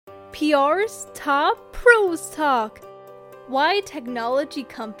PR's Top Pros Talk. Why technology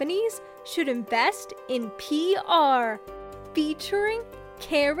companies should invest in PR. Featuring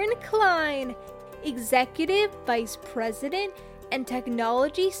Karen Clyne, Executive Vice President and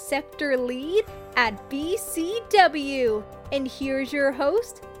Technology Sector Lead at BCW. And here's your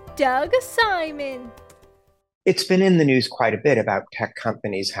host, Doug Simon. It's been in the news quite a bit about tech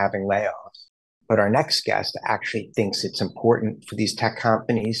companies having layoffs, but our next guest actually thinks it's important for these tech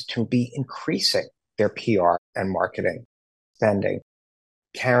companies to be increasing their PR and marketing spending.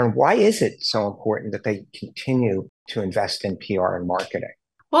 Karen, why is it so important that they continue to invest in PR and marketing?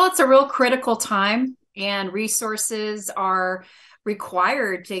 Well, it's a real critical time, and resources are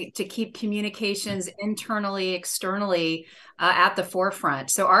required to keep communications internally, externally at the forefront.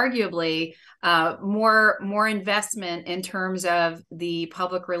 So arguably, more investment in terms of the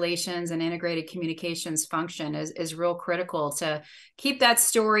public relations and integrated communications function is real critical to keep that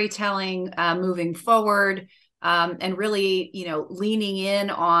storytelling moving forward, and really, leaning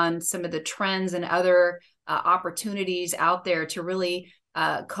in on some of the trends and other opportunities out there to really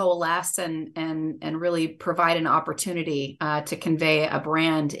coalesce and really provide an opportunity to convey a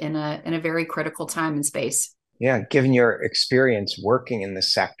brand in a very critical time and space. Yeah, given your experience working in the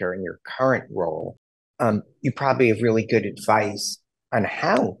sector in your current role, you probably have really good advice on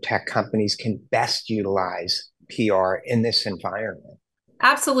how tech companies can best utilize PR in this environment.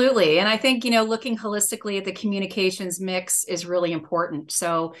 Absolutely. And I think, looking holistically at the communications mix is really important.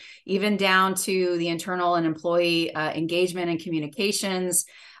 So even down to the internal and employee engagement and communications,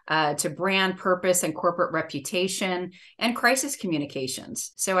 to brand purpose and corporate reputation and crisis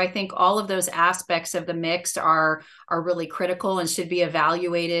communications. So I think all of those aspects of the mix are really critical and should be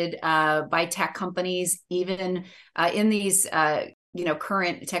evaluated by tech companies, even in these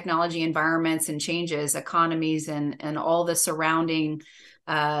current technology environments and changes, economies, and all the surrounding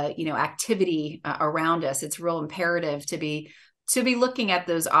activity around us. It's real imperative to be looking at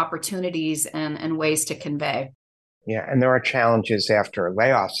those opportunities and ways to convey. Yeah, and there are challenges after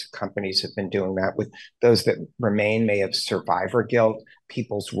layoffs. Companies have been doing that. With those that remain may have survivor guilt.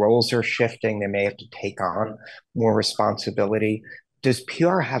 People's roles are shifting. They may have to take on more responsibility. Does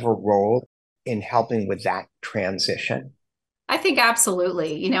PR have a role in helping with that transition? I think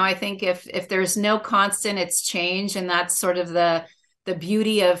absolutely. I think if there's no constant, it's change, and that's sort of the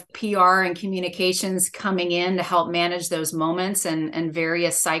beauty of PR and communications coming in to help manage those moments and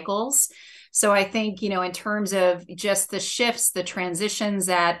various cycles. So I think, in terms of just the shifts, the transitions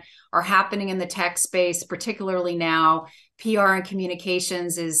that are happening in the tech space, particularly now, PR and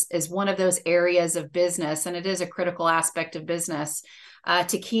communications is one of those areas of business, and it is a critical aspect of business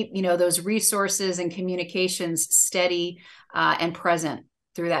to keep, those resources and communications steady and present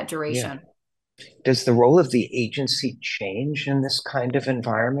through that duration. Yeah. Does the role of the agency change in this kind of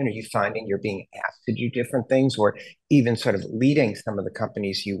environment? Are you finding you're being asked to do different things, or even sort of leading some of the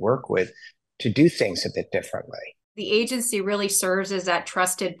companies you work with to do things a bit differently? The agency really serves as that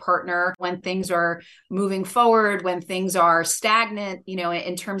trusted partner when things are moving forward, when things are stagnant,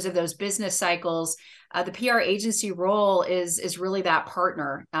 in terms of those business cycles. The PR agency role is really that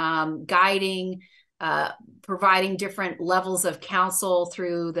partner, guiding, providing different levels of counsel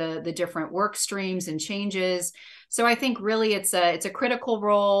through the different work streams and changes. So I think really it's a critical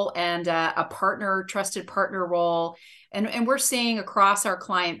role and a trusted partner role. And we're seeing across our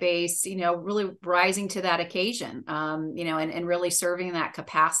client base, really rising to that occasion, and really serving that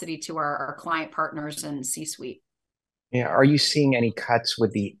capacity to our client partners and C-suite. Yeah. Are you seeing any cuts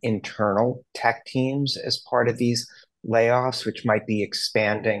with the internal tech teams as part of these layoffs, which might be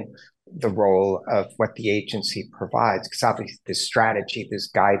expanding the role of what the agency provides? Because obviously there's strategy, there's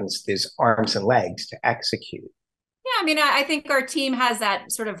guidance, there's arms and legs to execute. Yeah, I think our team has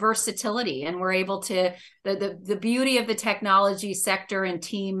that sort of versatility, and we're able to, the beauty of the technology sector and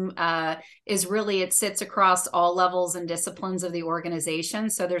team is really it sits across all levels and disciplines of the organization.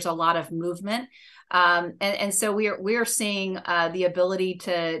 So there's a lot of movement. And so we're seeing the ability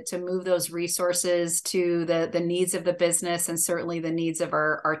to move those resources to the needs of the business and certainly the needs of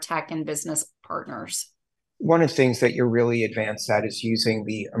our tech and business partners. One of the things that you're really advanced at is using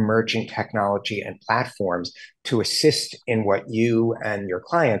the emerging technology and platforms to assist in what you and your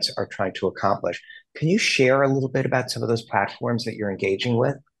clients are trying to accomplish. Can you share a little bit about some of those platforms that you're engaging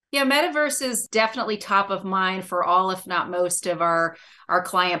with? Yeah, metaverse is definitely top of mind for all, if not most, of our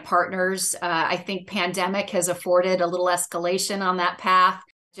client partners. I think pandemic has afforded a little escalation on that path,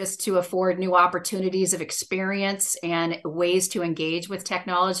 just to afford new opportunities of experience and ways to engage with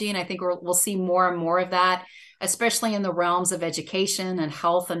technology. And I think we'll see more and more of that, especially in the realms of education and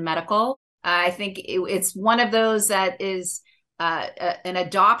health and medical. I think it's one of those that is an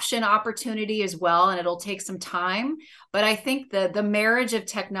adoption opportunity as well, and it'll take some time. But I think the marriage of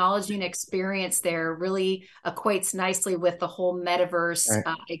technology and experience there really equates nicely with the whole metaverse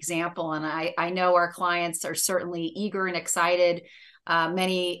example. And I know our clients are certainly eager and excited.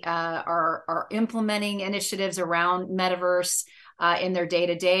 Many are implementing initiatives around metaverse in their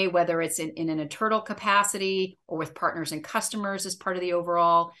day-to-day, whether it's in an internal capacity or with partners and customers as part of the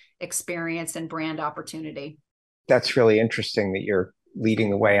overall experience and brand opportunity. That's really interesting that you're leading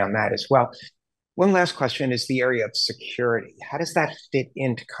the way on that as well. One last question is the area of security. How does that fit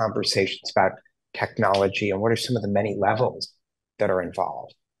into conversations about technology, and what are some of the many levels that are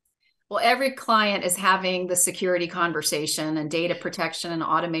involved? Well, every client is having the security conversation and data protection and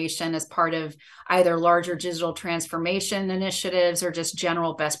automation as part of either larger digital transformation initiatives or just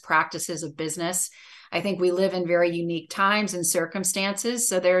general best practices of business. I think we live in very unique times and circumstances.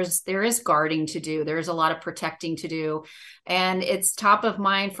 So there is guarding to do. There's a lot of protecting to do. And it's top of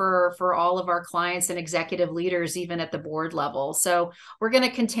mind for all of our clients and executive leaders, even at the board level. So we're going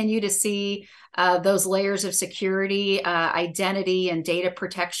to continue to see those layers of security, identity, and data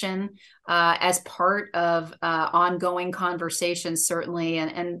protection as part of ongoing conversations, certainly.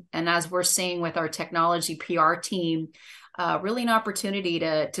 And as we're seeing with our technology PR team, really an opportunity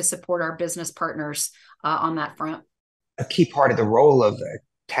to support our business partners on that front. A key part of the role of a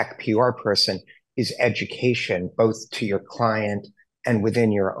tech PR person is education, both to your client and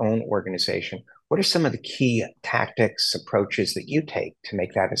within your own organization. What are some of the key tactics, approaches that you take to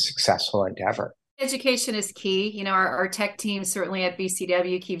make that a successful endeavor? Education is key. You know, our tech team certainly at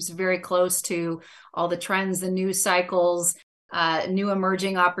BCW keeps very close to all the trends, the news cycles, new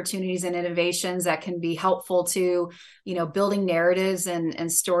emerging opportunities and innovations that can be helpful to, you know, building narratives and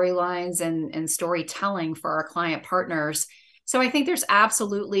storylines and storytelling for our client partners. So I think there's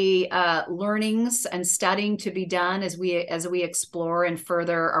absolutely learnings and studying to be done as we explore and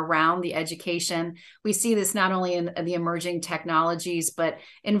further around the education. We see this not only in the emerging technologies, but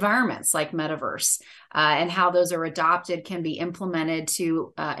environments like metaverse and how those are adopted can be implemented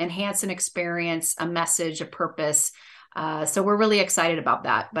to enhance an experience, a message, a purpose. So we're really excited about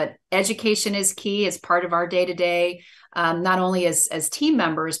that. But education is key as part of our day-to-day, not only as team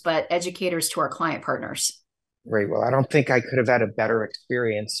members, but educators to our client partners. Great. Well, I don't think I could have had a better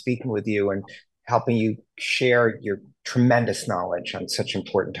experience speaking with you and helping you share your tremendous knowledge on such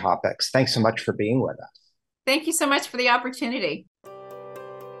important topics. Thanks so much for being with us. Thank you so much for the opportunity.